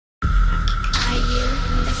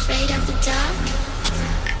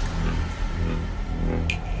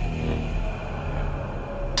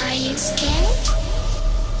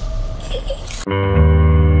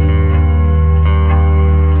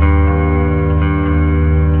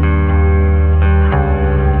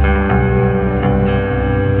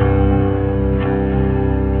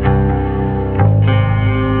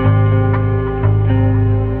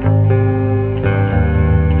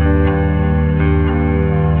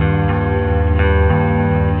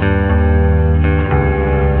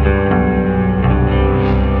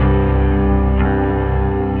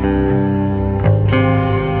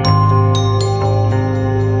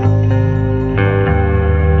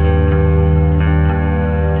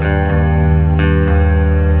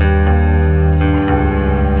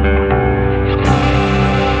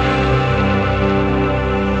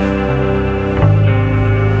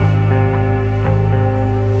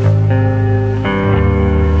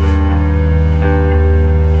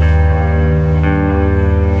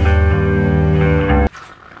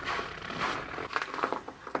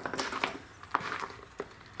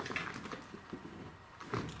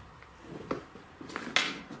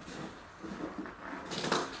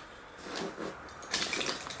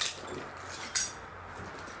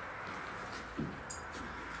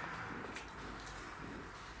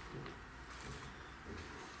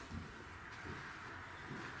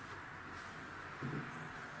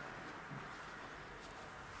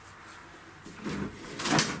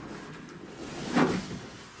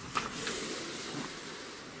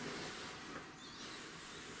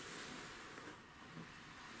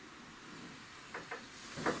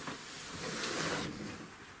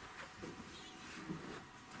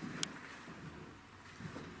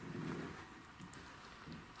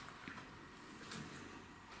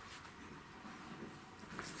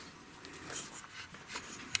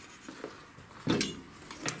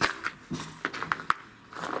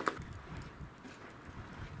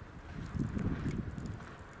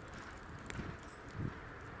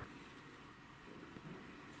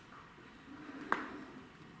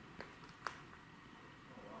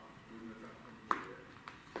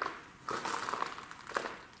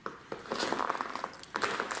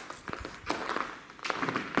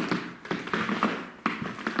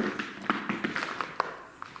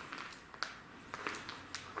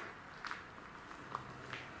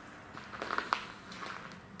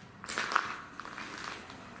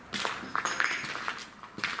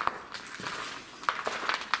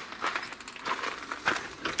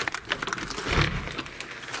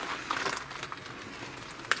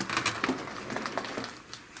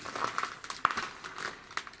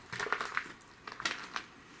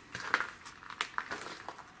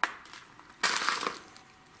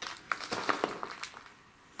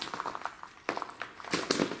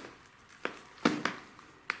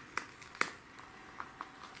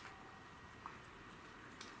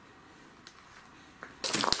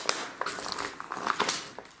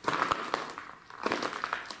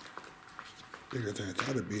Bigger than I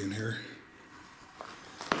thought it'd be in here.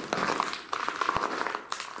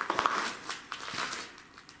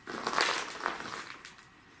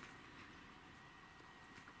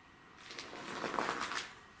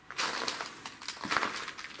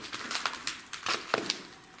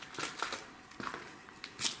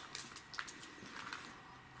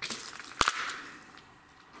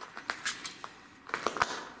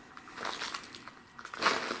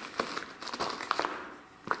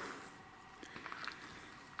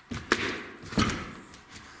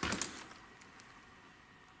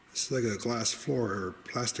 It's like a glass floor or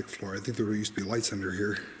plastic floor. I think there used to be lights under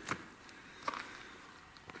here.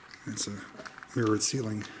 It's a mirrored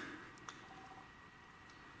ceiling.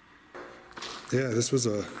 Yeah, this was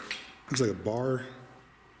looks like a bar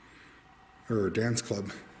or a dance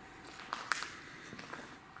club.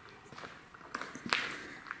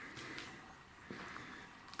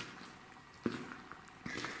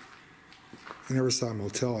 I never saw a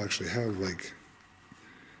motel actually have like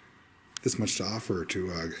this much to offer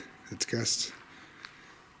to its guests.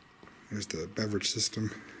 There's the beverage system.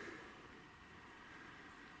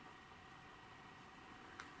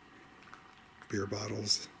 Beer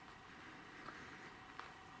bottles.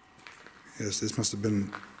 Yes, this must have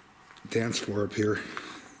been a dance floor up here.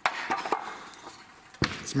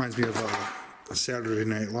 This reminds me of a Saturday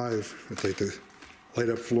Night Live with like the light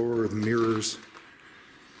up floor with mirrors.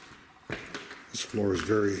 This floor is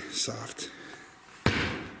very soft.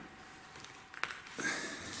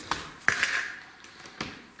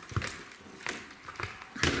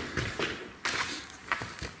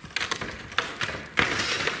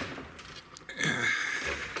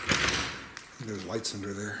 There's lights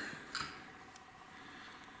under there.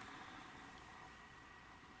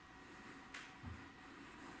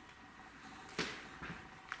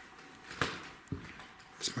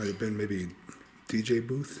 This might have been maybe DJ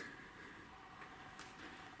booth.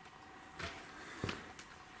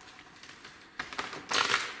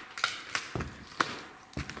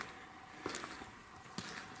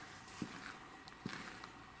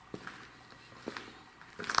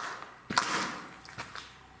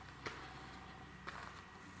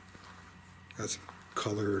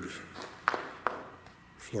 colored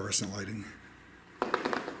fluorescent lighting.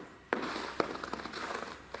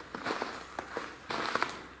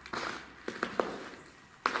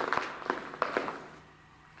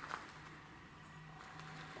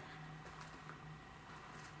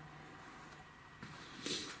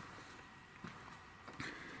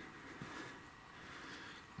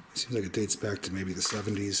 Seems like it dates back to maybe the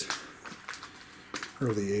 70s,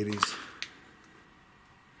 early 80s.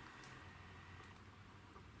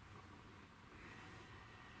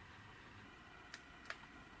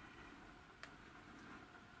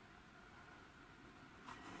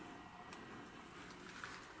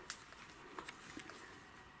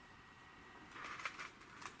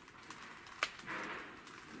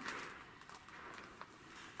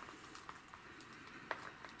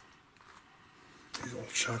 These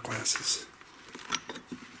old shot glasses.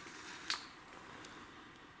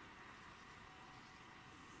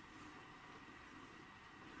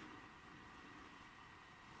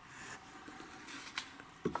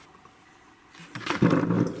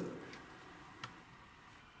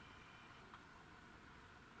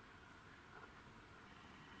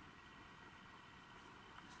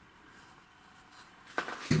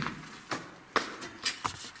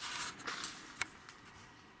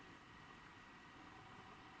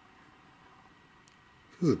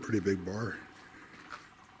 This is a pretty big bar.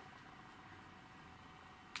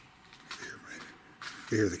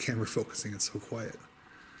 You hear the camera focusing, it's so quiet.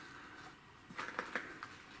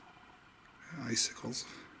 Icicles.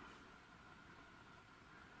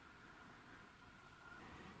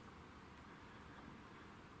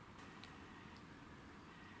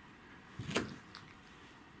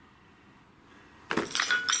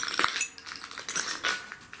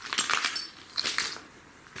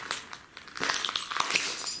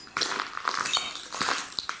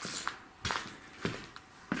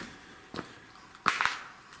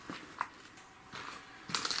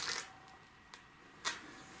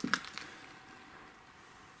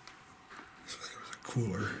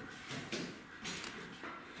 Cooler.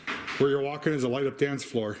 Where you're walking is a light up dance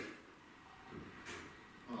floor.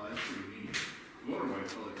 Oh, that's pretty neat. I wonder why I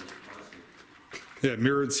felt like it was plastic. Yeah,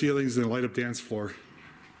 mirrored ceilings and a light up dance floor.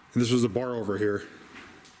 And this was a bar over here.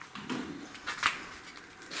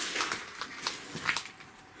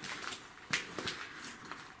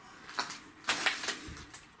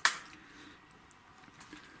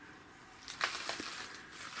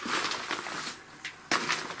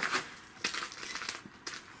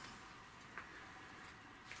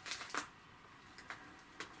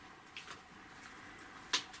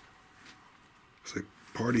 It's like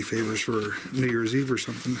party favors for New Year's Eve or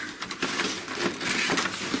something.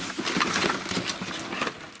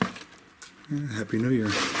 Yeah, Happy New Year.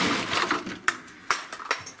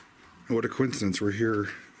 And what a coincidence, we're here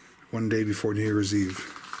one day before New Year's Eve.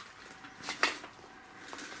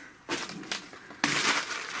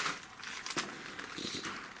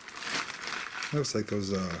 That looks like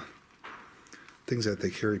those things that they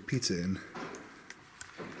carry pizza in.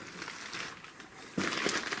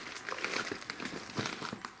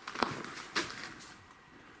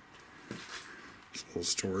 Little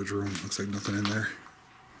storage room, looks like nothing in there.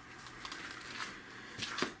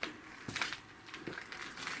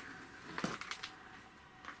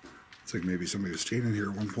 It's like maybe somebody was staying in here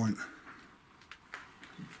at one point.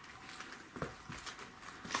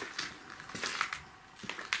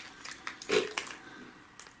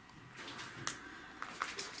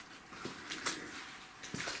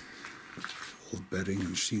 Old bedding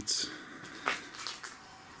and sheets.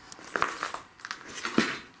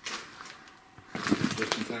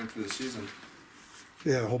 Time for the season.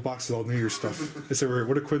 Yeah, the whole box is all New Year's stuff. I said,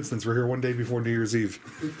 what a coincidence, we're here one day before New Year's Eve.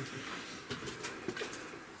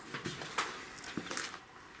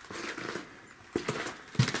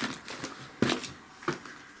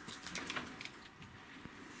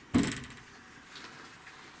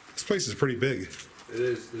 This place is pretty big. It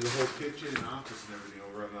is. There's a whole kitchen and office and everything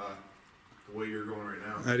over on the way you're going right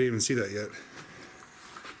now. I didn't even see that yet.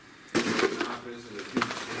 An office and a huge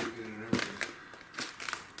sink and everything.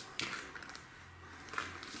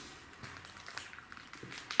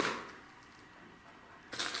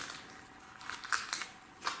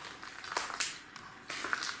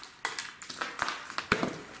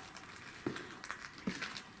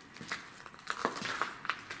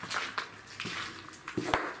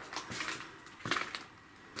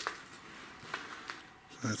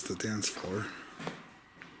 That's the dance floor.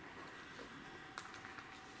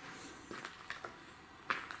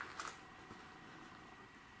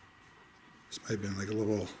 This might have been like a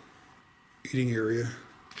little eating area.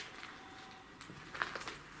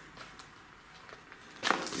 I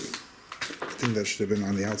think think that should have been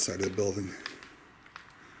on the outside of the building.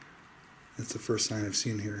 That's the first sign I've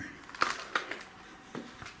seen here.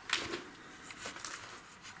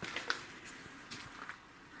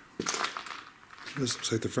 This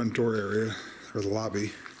looks like the front door area, or the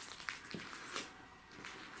lobby.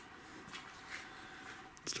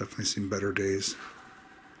 It's definitely seen better days.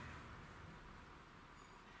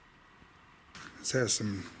 This has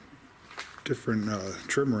some different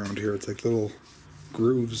trim around here. It's like little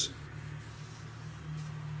grooves.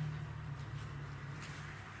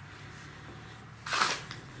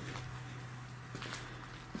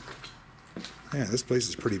 Yeah, this place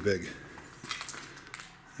is pretty big.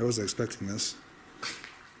 I wasn't expecting this.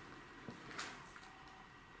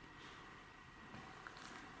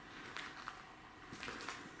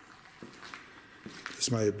 This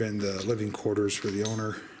might have been the living quarters for the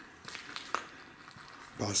owner,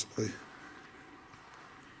 possibly.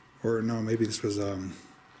 Or no, maybe this was like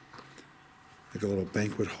a little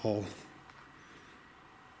banquet hall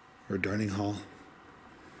or dining hall.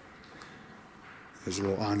 There's a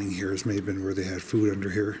little awning here. This may have been where they had food under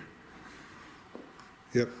here.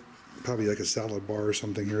 Yep, probably like a salad bar or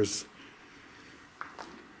something. Here's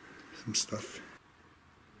some stuff.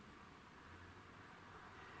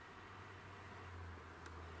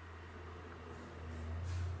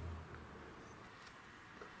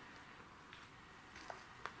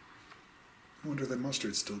 I wonder if that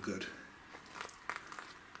mustard's still good.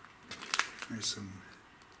 There's some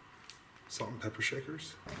salt and pepper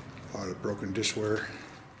shakers. A lot of broken dishware.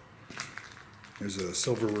 There's a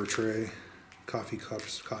silverware tray, coffee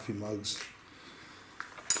cups, coffee mugs.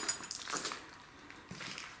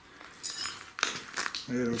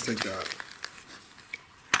 It looks like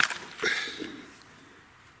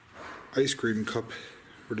ice cream cup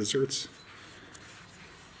for desserts.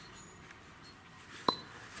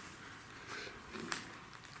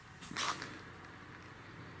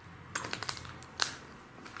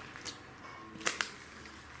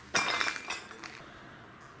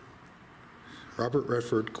 Robert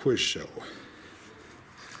Redford Quiz Show.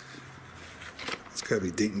 It's got to be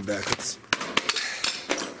dating back. Let's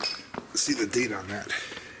see the date on that.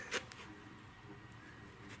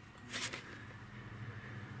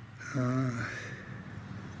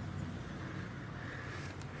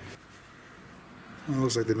 Well, it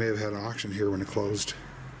looks like they may have had an auction here when it closed.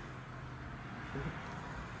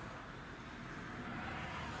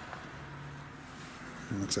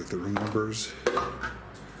 It looks like the room numbers.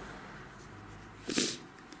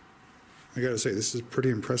 I gotta say, this is pretty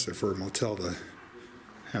impressive for a motel to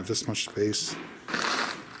have this much space.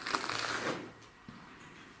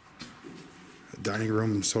 A dining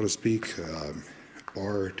room, so to speak,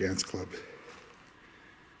 bar, dance club.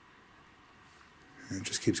 And it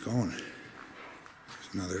just keeps going.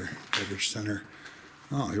 There's another beverage center.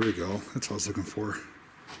 Oh, here we go. That's what I was looking for.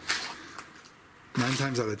 9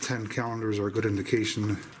 times out of 10, calendars are a good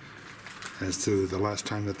indication as to the last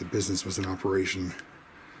time that the business was in operation.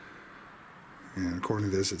 And according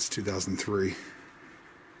to this, it's 2003.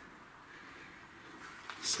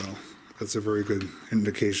 So that's a very good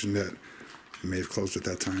indication that it may have closed at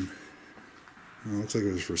that time. Well, it looks like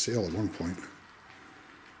it was for sale at one point.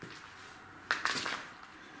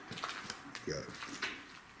 We got a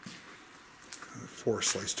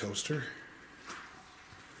 4-slice toaster.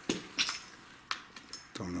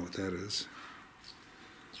 Don't know what that is.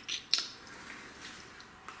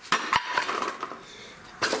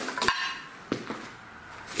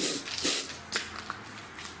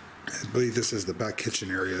 I believe this is the back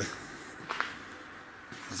kitchen area.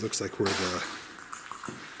 It looks like where the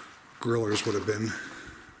grillers would have been.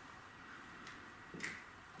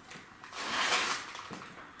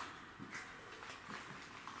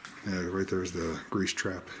 Yeah, right there's the grease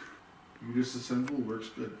trap. You just assemble, works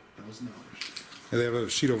good. $1,000. Yeah, they have a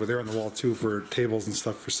sheet over there on the wall too for tables and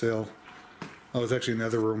stuff for sale. Oh, it's actually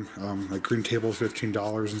another room, like green tables,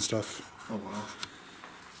 $15 and stuff. Oh wow.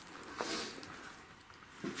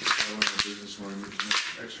 I went to business when I made as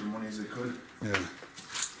much extra money as I could. Yeah.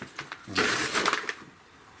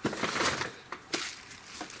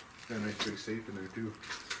 Got a nice big safe in there too.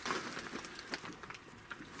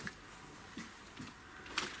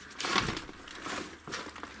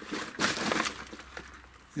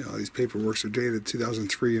 Yeah, all these paperworks are dated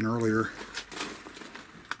 2003 and earlier.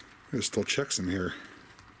 There's still checks in here.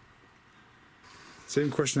 Same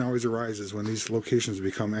question always arises when these locations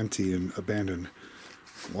become empty and abandoned.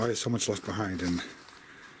 Why is so much left behind? And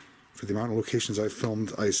for the amount of locations I've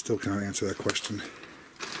filmed, I still cannot answer that question.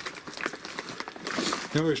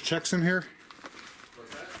 You know there's checks in here?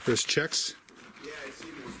 What's that? There's checks? Yeah, I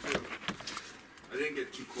see those too. I didn't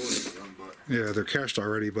get too close to them, but... Yeah, they're cashed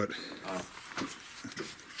already, but Oh.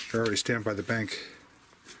 They're already stamped by the bank.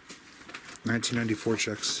 1994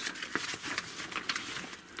 checks.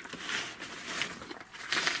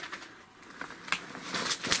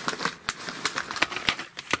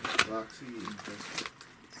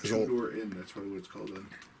 Two-door inn, that's probably what it's called then.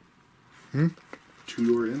 Hmm?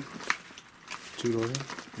 Two-door inn? Two-door inn?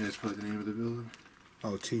 Yeah, that's probably the name of the building.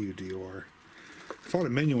 Oh, Tudor. I found a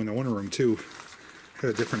menu in the winter room too. Had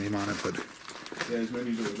a different name on it, but... Yeah, his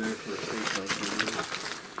menu's over there for a steakhouse.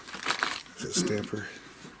 Is it Stamper?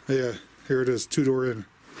 Yeah, here it is. Two-door inn.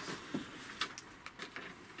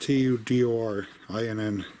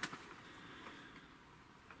 Tudor-inn.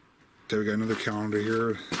 Okay, we got another calendar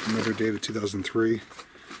here. Another date of 2003.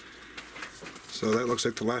 So that looks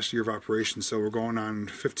like the last year of operation. So we're going on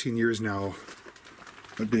 15 years now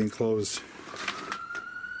of being closed.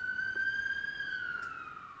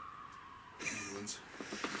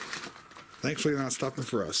 Thankfully, they're not stopping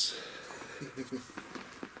for us.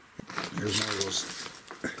 Here's one of those.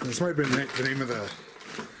 This might have been the name of the...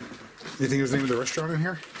 You think it was the name of the restaurant in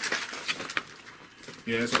here?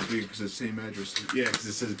 Yeah, that's not big because it's the same address. Yeah, because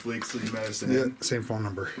it says Blakesley, Madison. Yeah, same phone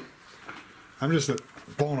number. I'm just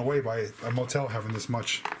blown away by a motel having this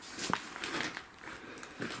much.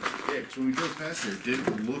 Yeah, because when we drove past there, it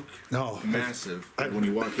didn't look massive. When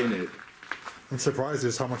you walk in it. I'm surprised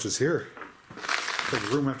just how much is here.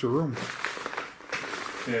 Like room after room.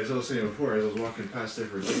 Yeah, as I was saying before, as I was walking past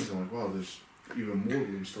different things, I'm like, wow, there's even more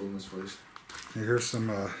room still in this place. And here's some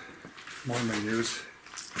more menus.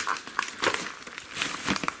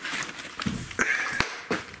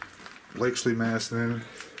 Blakesley, Madison.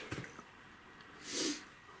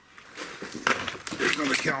 There's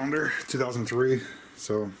another calendar, 2003.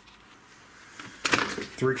 So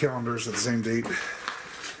 3 calendars at the same date.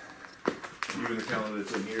 Even the calendar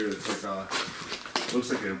that's in here, it's like looks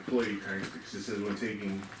like an employee tag because it says when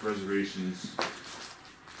taking reservations,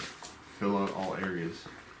 fill out all areas.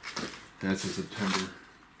 That's in September.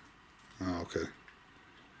 Oh, okay.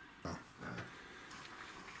 Oh.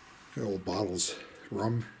 The old bottles.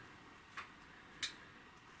 Rum.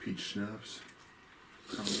 Peach schnapps.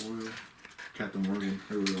 Crown oil. Captain Morgan.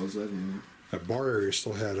 Everybody loves that in there. That bar area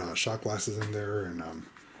still had shot glasses in there and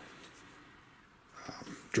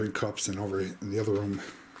drink cups, and over in the other room.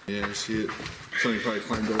 Yeah, I see it. Somebody probably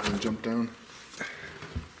climbed over and jumped down.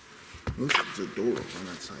 Looks like there's a door on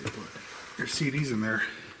that side, but There's CDs in there.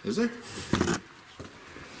 is there?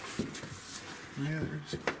 Yeah, there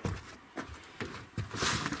is.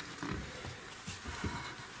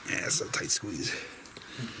 Yeah, it's a tight squeeze.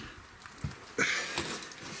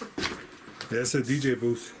 Yeah, it's a DJ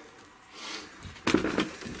booth.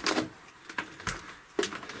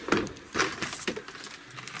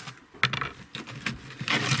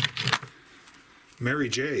 Mary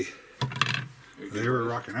J. They were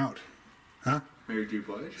rocking out. Huh? Mary J.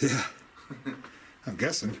 Blige? Yeah. I'm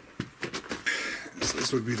guessing. So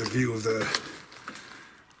this would be the view of the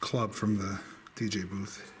club from the DJ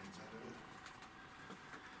booth.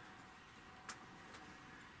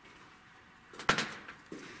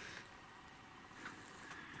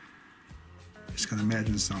 Just gonna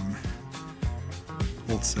imagine some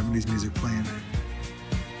old 70s music playing.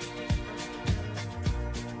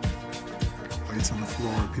 Lights on the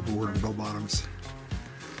floor, people wearing bell bottoms.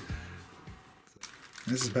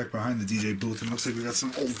 And this is back behind the DJ booth. It looks like we got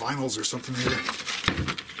some old vinyls or something here.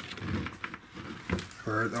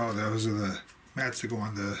 Or, oh, those are the mats that go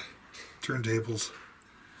on the turntables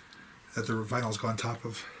that the vinyls go on top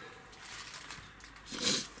of.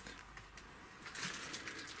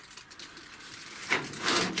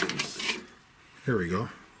 Here we go.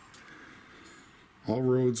 All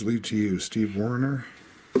roads lead to you, Steve Wariner.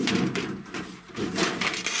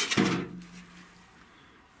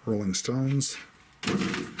 Rolling Stones.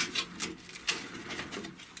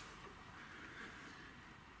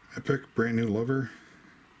 Epic, Brand New Lover.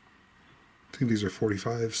 I think these are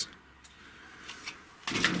 45s.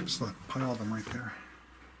 Just a pile of them right there.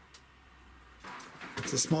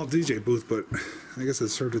 It's a small DJ booth, but I guess it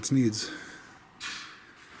served its needs.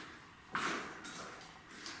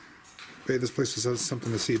 Okay, this place was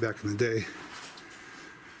something to see back in the day.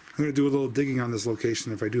 I'm going to do a little digging on this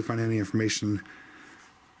location. If I do find any information,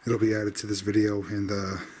 it'll be added to this video in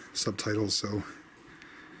the subtitles, so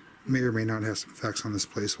may or may not have some facts on this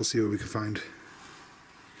place. We'll see what we can find.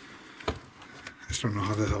 I just don't know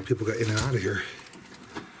how the hell people got in and out of here.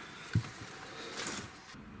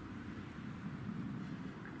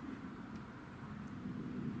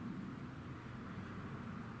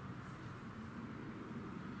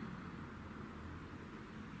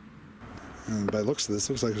 And by the looks of this,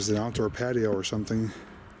 looks like there's an outdoor patio or something.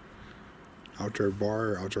 Outdoor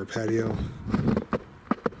bar, outdoor patio.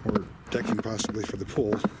 decking possibly for the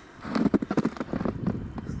pool.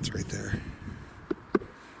 It's right there.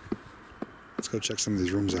 Let's go check some of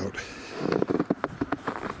these rooms out.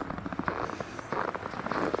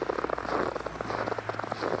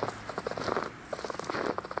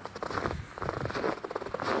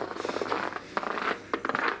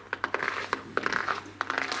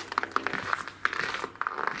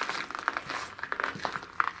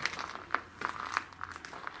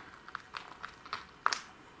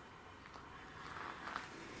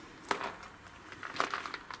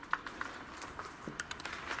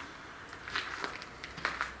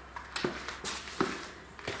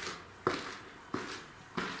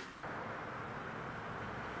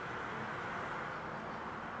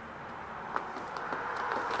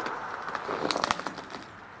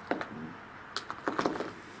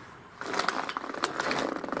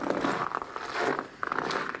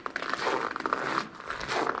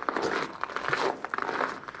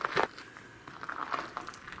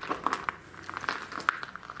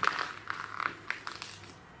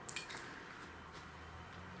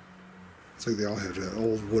 Looks like they all have that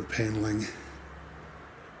old wood paneling.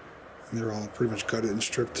 And they're all pretty much gutted and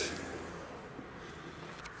stripped.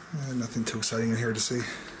 Nothing too exciting in here to see.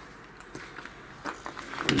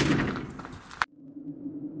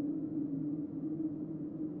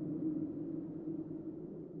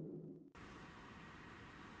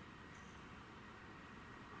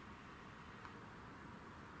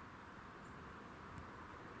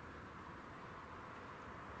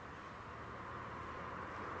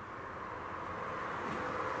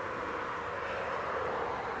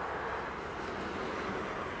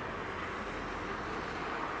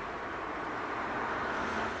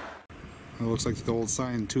 It looks like the old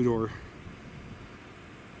sign, two-door,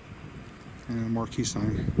 and a marquee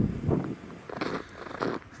sign.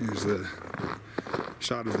 Here's a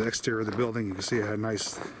shot of the exterior of the building. You can see it had a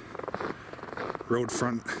nice road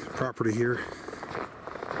front property here.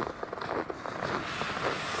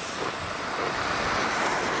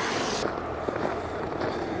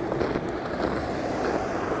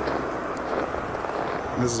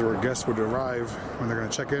 This is where guests would arrive when they're going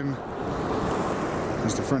to check in.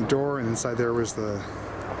 There's the front door, and inside there was the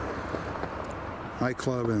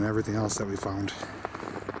nightclub and everything else that we found.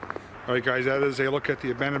 Alright guys, that is a look at the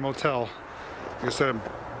abandoned motel. Like I said, I'm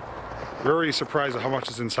very surprised at how much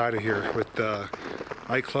is inside of here with the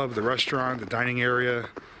nightclub, the restaurant, the dining area,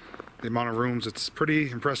 the amount of rooms. It's pretty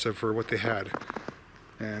impressive for what they had.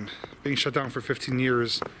 And being shut down for 15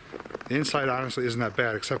 years, the inside honestly isn't that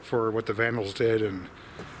bad except for what the vandals did and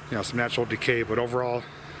some natural decay, but overall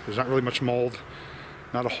there's not really much mold.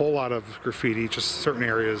 Not a whole lot of graffiti, just certain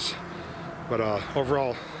areas, but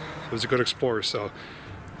overall it was a good explore. So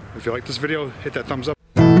if you like this video, hit that thumbs up.